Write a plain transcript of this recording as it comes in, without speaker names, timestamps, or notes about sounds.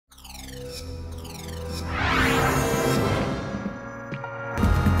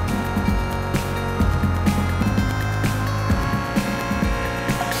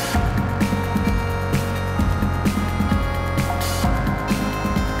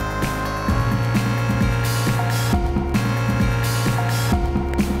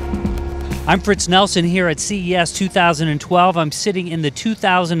I'm Fritz Nelson here at CES 2012. I'm sitting in the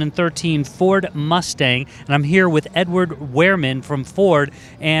 2013 Ford Mustang, and I'm here with Edward Wehrman from Ford,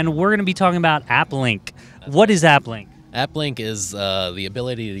 and we're going to be talking about AppLink. What is AppLink? AppLink is the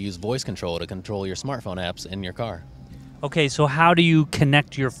ability to use voice control to control your smartphone apps in your car. Okay, so how do you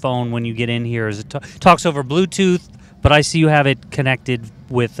connect your phone when you get in here? Is it talks over Bluetooth, but I see you have it connected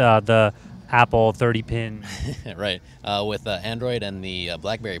with the Apple 30-pin. Right. With Android and the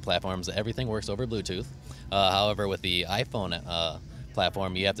BlackBerry platforms, everything works over Bluetooth. However, with the iPhone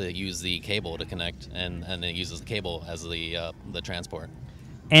platform, you have to use the cable to connect, and it uses the cable as the transport.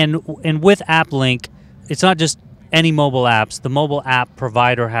 And with AppLink, it's not just any mobile apps. The mobile app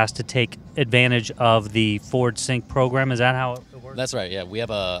provider has to take advantage of the Ford SYNC program. Is that how it works? That's right. Yeah, we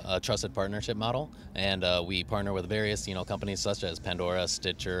have a trusted partnership model, and we partner with various companies such as Pandora,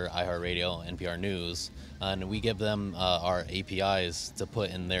 Stitcher, iHeartRadio, NPR News, and we give them our APIs to put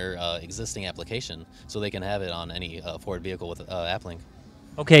in their existing application, so they can have it on any Ford vehicle with AppLink.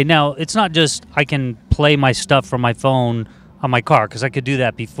 Okay, now it's not just I can play my stuff from my phone on my car, because I could do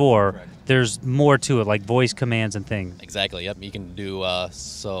that before. Correct. There's more to it, like voice commands and things. Exactly. Yep. You can do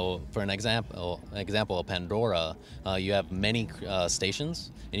so. For an example of Pandora, you have many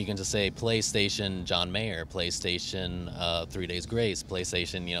stations, and you can just say play station John Mayer, play station 3 Days Grace, play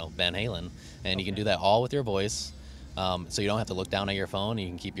station Van Halen, and you can do that all with your voice. So you don't have to look down at your phone. You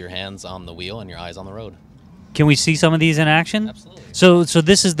can keep your hands on the wheel and your eyes on the road. Can we see some of these in action? Absolutely. So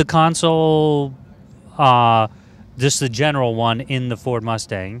this is the console, just the general one in the Ford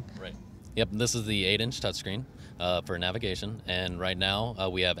Mustang. Right. Yep, this is the 8-inch touchscreen for navigation, and right now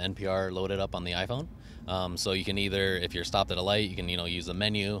we have NPR loaded up on the iPhone. So you can either, if you're stopped at a light, you can use the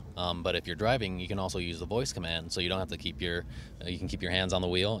menu. But if you're driving, you can also use the voice command, so you don't have to keep your you can keep your hands on the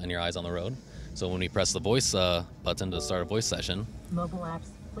wheel and your eyes on the road. So when we press the voice button to start a voice session, mobile apps,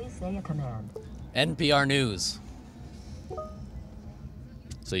 please say a command. NPR News.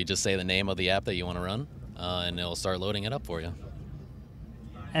 So you just say the name of the app that you want to run, and it'll start loading it up for you.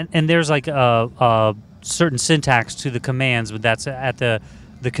 And there's like a certain syntax to the commands, but that's at the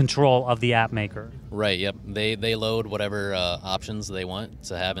control of the app maker. Right, yep. They load whatever options they want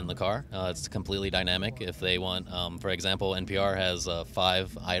to have in the car. It's completely dynamic. If they want, for example, NPR has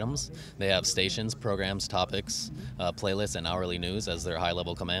 5 items. They have stations, programs, topics, playlists, and hourly news as their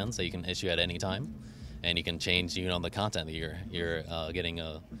high-level commands that you can issue at any time. And you can change the content that you're getting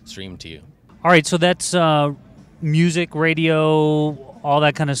streamed to you. All right, so that's music, radio, all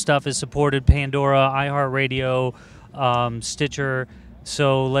that kind of stuff is supported. Pandora, iHeartRadio, Stitcher.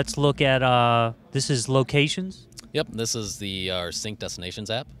 So let's look at this is locations. Yep, this is our SYNC Destinations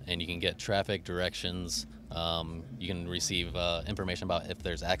app, and you can get traffic directions. You can receive information about if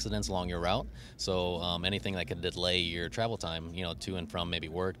there's accidents along your route. So anything that could delay your travel time, to and from maybe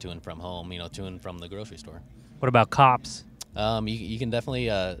work, to and from home, to and from the grocery store. What about cops? You can definitely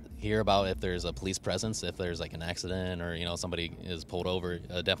hear about if there's a police presence, if there's like an accident or somebody is pulled over.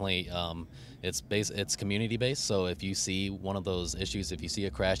 Definitely, it's community based. So if you see one of those issues, if you see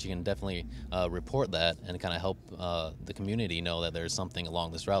a crash, you can definitely report that and kind of help the community know that there's something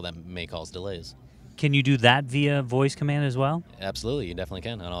along this route that may cause delays. Can you do that via voice command as well? Absolutely, you definitely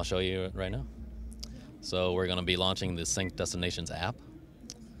can, and I'll show you it right now. So we're going to be launching the SYNC Destinations app.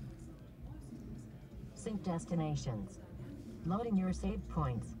 SYNC Destinations. Loading your save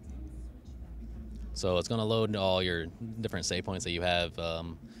points. So it's going to load all your different save points that you have,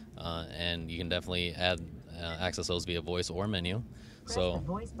 and you can definitely access those via voice or menu. Press the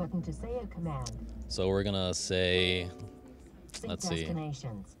voice button to say a command. So we're going to say, SYNC let's see.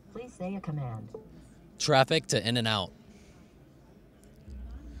 Destinations. Please say a command. Traffic to in and out.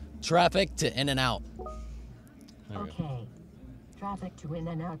 Traffic to in and out. Okay. Traffic to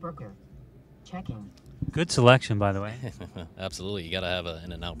In-N-Out Burger. Checking. Good selection, by the way. Absolutely, you gotta have an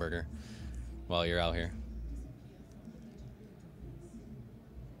In-N-Out burger while you're out here.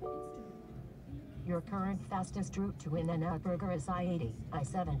 Your current fastest route to In-N-Out Burger is I-80,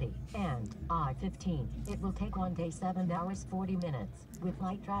 I-70, and I-15. It will take 1 day, 7 hours, 40 minutes, with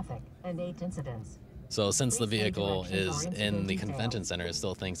light traffic and 8 incidents. So since the vehicle is in the convention center, it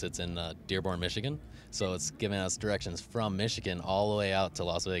still thinks it's in Dearborn, Michigan. So it's giving us directions from Michigan all the way out to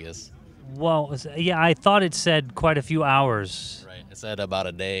Las Vegas. Well, yeah, I thought it said quite a few hours. Right, it said about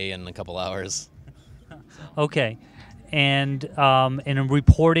a day and a couple hours. Okay, and in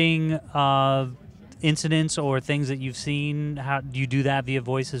reporting incidents or things that you've seen, how do you do that via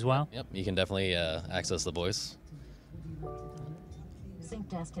voice as well? Yep, you can definitely access the voice. SYNC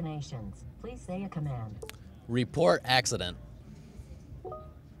Destinations. Please say a command. Report accident.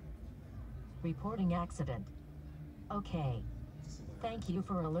 Reporting accident. Okay. Thank you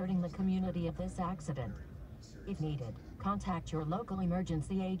for alerting the community of this accident. If needed, contact your local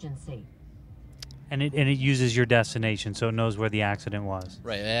emergency agency. And it uses your destination, so it knows where the accident was.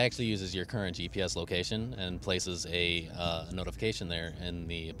 Right, it actually uses your current GPS location and places a notification there in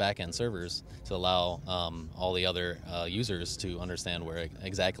the back-end servers to allow all the other users to understand where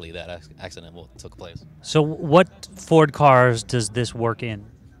exactly that accident took place. So what Ford cars does this work in?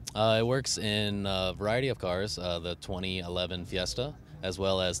 It works in a variety of cars, the 2011 Fiesta, as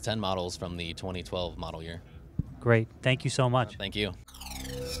well as 10 models from the 2012 model year. Great. Thank you so much. Thank you.